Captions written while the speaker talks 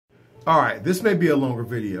All right, this may be a longer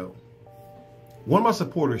video. One of my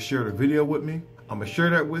supporters shared a video with me. I'm gonna share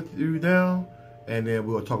that with you now, and then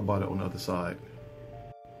we'll talk about it on the other side.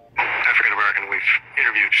 African American we've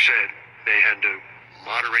interviewed said they had to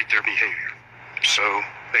moderate their behavior, so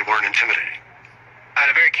they weren't intimidating. I had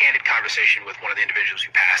a very candid conversation with one of the individuals who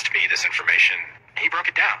passed me this information. He broke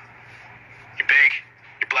it down. You're big,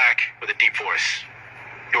 you're black, with a deep voice.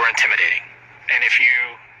 You're intimidating. And if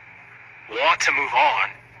you want to move on,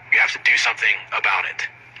 you have to do something about it.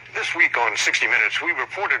 This week on 60 Minutes, we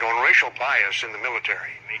reported on racial bias in the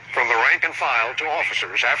military. From the rank and file to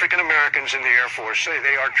officers, African Americans in the Air Force say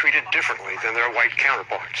they are treated differently than their white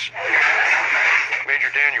counterparts.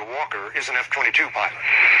 Major Daniel Walker is an F-22 pilot.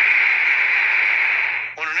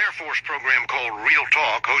 On an Air Force program called Real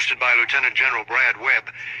Talk, hosted by Lieutenant General Brad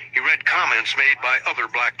Webb, he read comments made by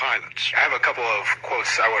other black pilots. I have a couple of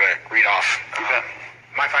quotes I want to read off.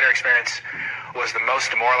 My fighter experience was the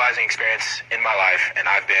most demoralizing experience in my life, and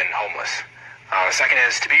I've been homeless. The second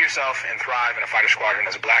is, to be yourself and thrive in a fighter squadron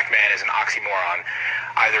as a black man is an oxymoron.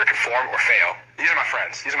 Either conform or fail. These are my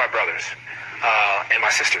friends. These are my brothers. And my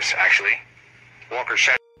sisters, actually. Walker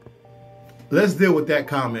said, Let's deal with that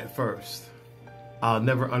comment first. I'll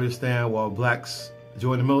never understand why blacks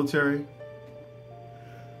join the military.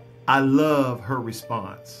 I love her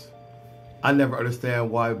response. I never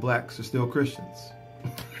understand why blacks are still Christians.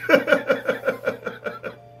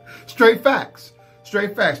 Straight facts.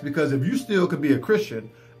 Straight facts. Because if you still could be a Christian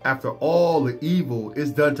after all the evil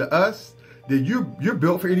is done to us, then you're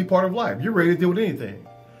built for any part of life. You're ready to deal with anything.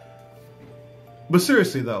 But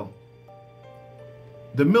seriously though,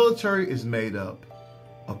 the military is made up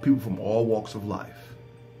of people from all walks of life.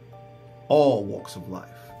 All walks of life.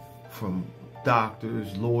 From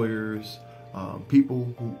doctors, lawyers, people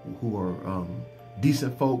who are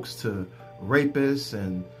decent folks, to rapists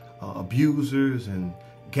and abusers and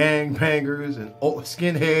gangbangers and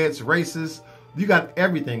skinheads, racists. You got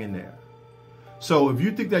everything in there. So if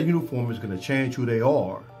you think that uniform is going to change who they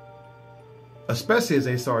are, especially as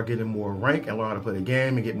they start getting more rank and learn how to play the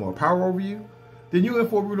game and get more power over you, then you're in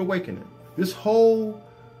for a rude awakening. This whole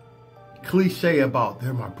cliche about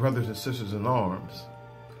they're my brothers and sisters in arms,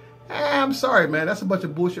 I'm sorry, man, that's a bunch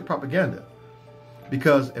of bullshit propaganda.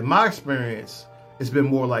 Because in my experience, it's been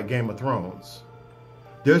more like Game of Thrones.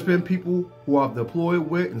 There's been people who I've deployed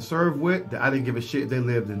with and served with that I didn't give a shit if they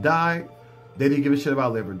lived and died. They didn't give a shit if I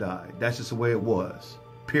lived or died. That's just the way it was.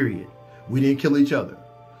 Period. We didn't kill each other.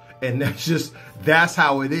 And that's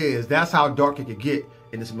how it is. That's how dark it could get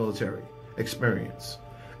in this military experience.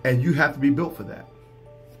 And you have to be built for that.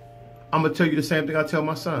 I'm going to tell you the same thing I tell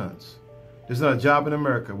my sons. There's not a job in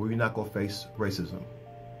America where you're not going to face racism.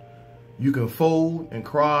 You can fold and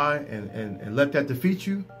cry and let that defeat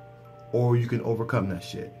you, or you can overcome that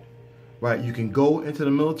shit, right? You can go into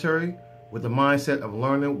the military with the mindset of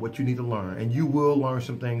learning what you need to learn, and you will learn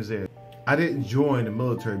some things there. I didn't join the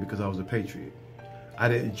military because I was a patriot. I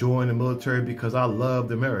didn't join the military because I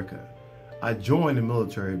loved America. I joined the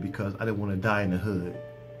military because I didn't want to die in the hood.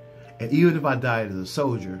 And even if I died as a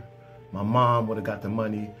soldier, my mom would have got the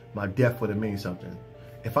money, my death would have meant something.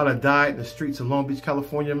 If I'd have died in the streets of Long Beach,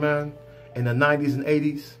 California, man, in the 90s and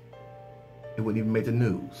 80s, it wouldn't even make the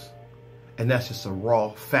news. And that's just the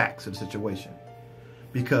raw facts of the situation.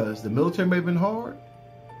 Because the military may have been hard,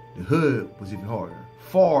 the hood was even harder.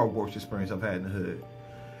 Far worse experience I've had in the hood.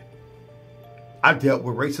 I dealt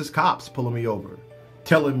with racist cops pulling me over,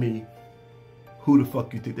 telling me, who the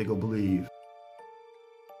fuck you think they gonna believe?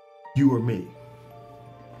 You or me?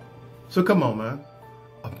 So come on, man.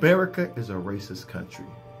 America is a racist country,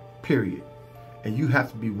 period. And you have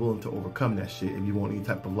to be willing to overcome that shit if you want any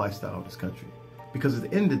type of lifestyle in this country. Because at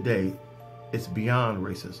the end of the day, it's beyond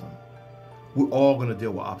racism. We're all going to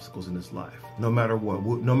deal with obstacles in this life. No matter what.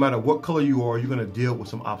 No matter what color you are, you're going to deal with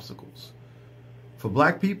some obstacles. For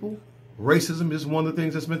black people, racism is one of the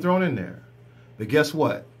things that's been thrown in there. But guess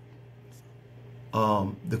what?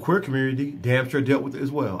 The queer community damn sure dealt with it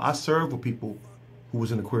as well. I served with people who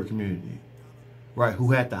was in the queer community, right?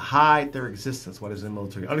 Who had to hide their existence while they was in the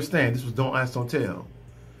military. Understand, this was don't ask, don't tell.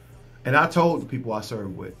 And I told the people I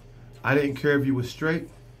served with, I didn't care if you were straight,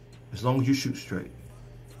 as long as you shoot straight.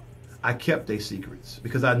 I kept their secrets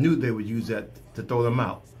because I knew they would use that to throw them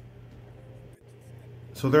out.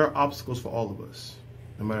 So there are obstacles for all of us.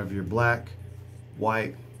 No matter if you're black,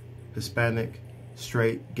 white, Hispanic,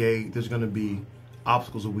 straight, gay, there's going to be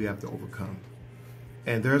obstacles that we have to overcome.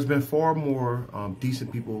 And there's been far more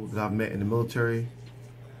decent people that I've met in the military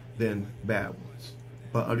than bad ones.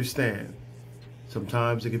 But understand,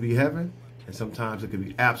 sometimes it could be heaven, and sometimes it could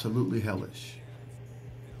be absolutely hellish.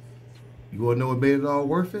 You want to know what made it all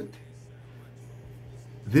worth it?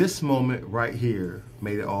 This moment right here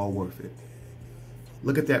made it all worth it.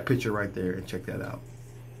 Look at that picture right there and check that out.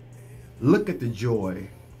 Look at the joy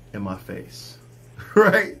in my face,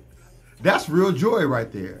 right? That's real joy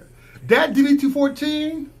right there. That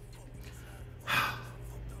DD-214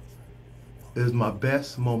 is my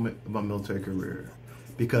best moment of my military career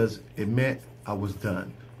because it meant I was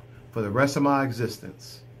done. For the rest of my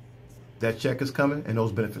existence, that check is coming and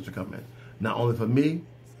those benefits are coming. Not only for me,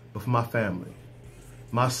 but for my family.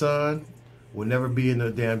 My son will never be in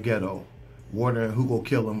the damn ghetto wondering who gonna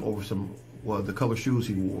kill him over the color shoes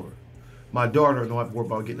he wore. My daughter don't have to worry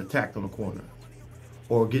about getting attacked on the corner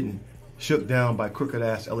or getting shook down by crooked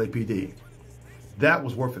ass LAPD. That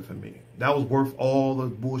was worth it for me. That was worth all the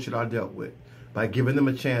bullshit I dealt with. By giving them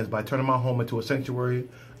a chance, by turning my home into a sanctuary,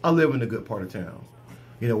 I live in a good part of town.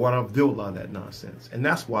 You know, where I don't deal with a lot of that nonsense. And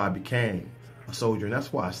that's why I became a soldier, and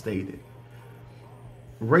that's why I stayed it.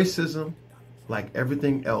 Racism, like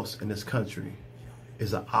everything else in this country,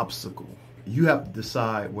 is an obstacle. You have to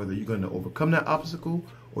decide whether you're going to overcome that obstacle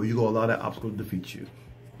or you're going to allow that obstacle to defeat you.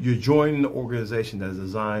 You're joining an organization that is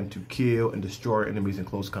designed to kill and destroy enemies in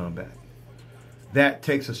close combat. That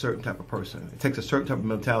takes a certain type of person. It takes a certain type of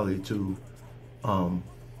mentality to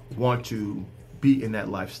want to be in that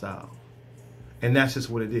lifestyle. And that's just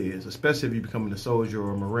what it is, especially if you're becoming a soldier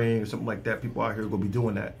or a Marine or something like that. People out here are going to be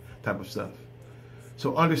doing that type of stuff.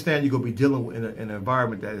 So understand you're going to be dealing with in an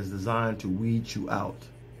environment that is designed to weed you out.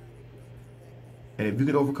 And if you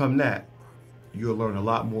can overcome that, you'll learn a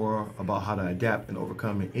lot more about how to adapt and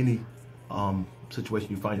overcome in any situation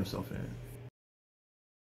you find yourself in.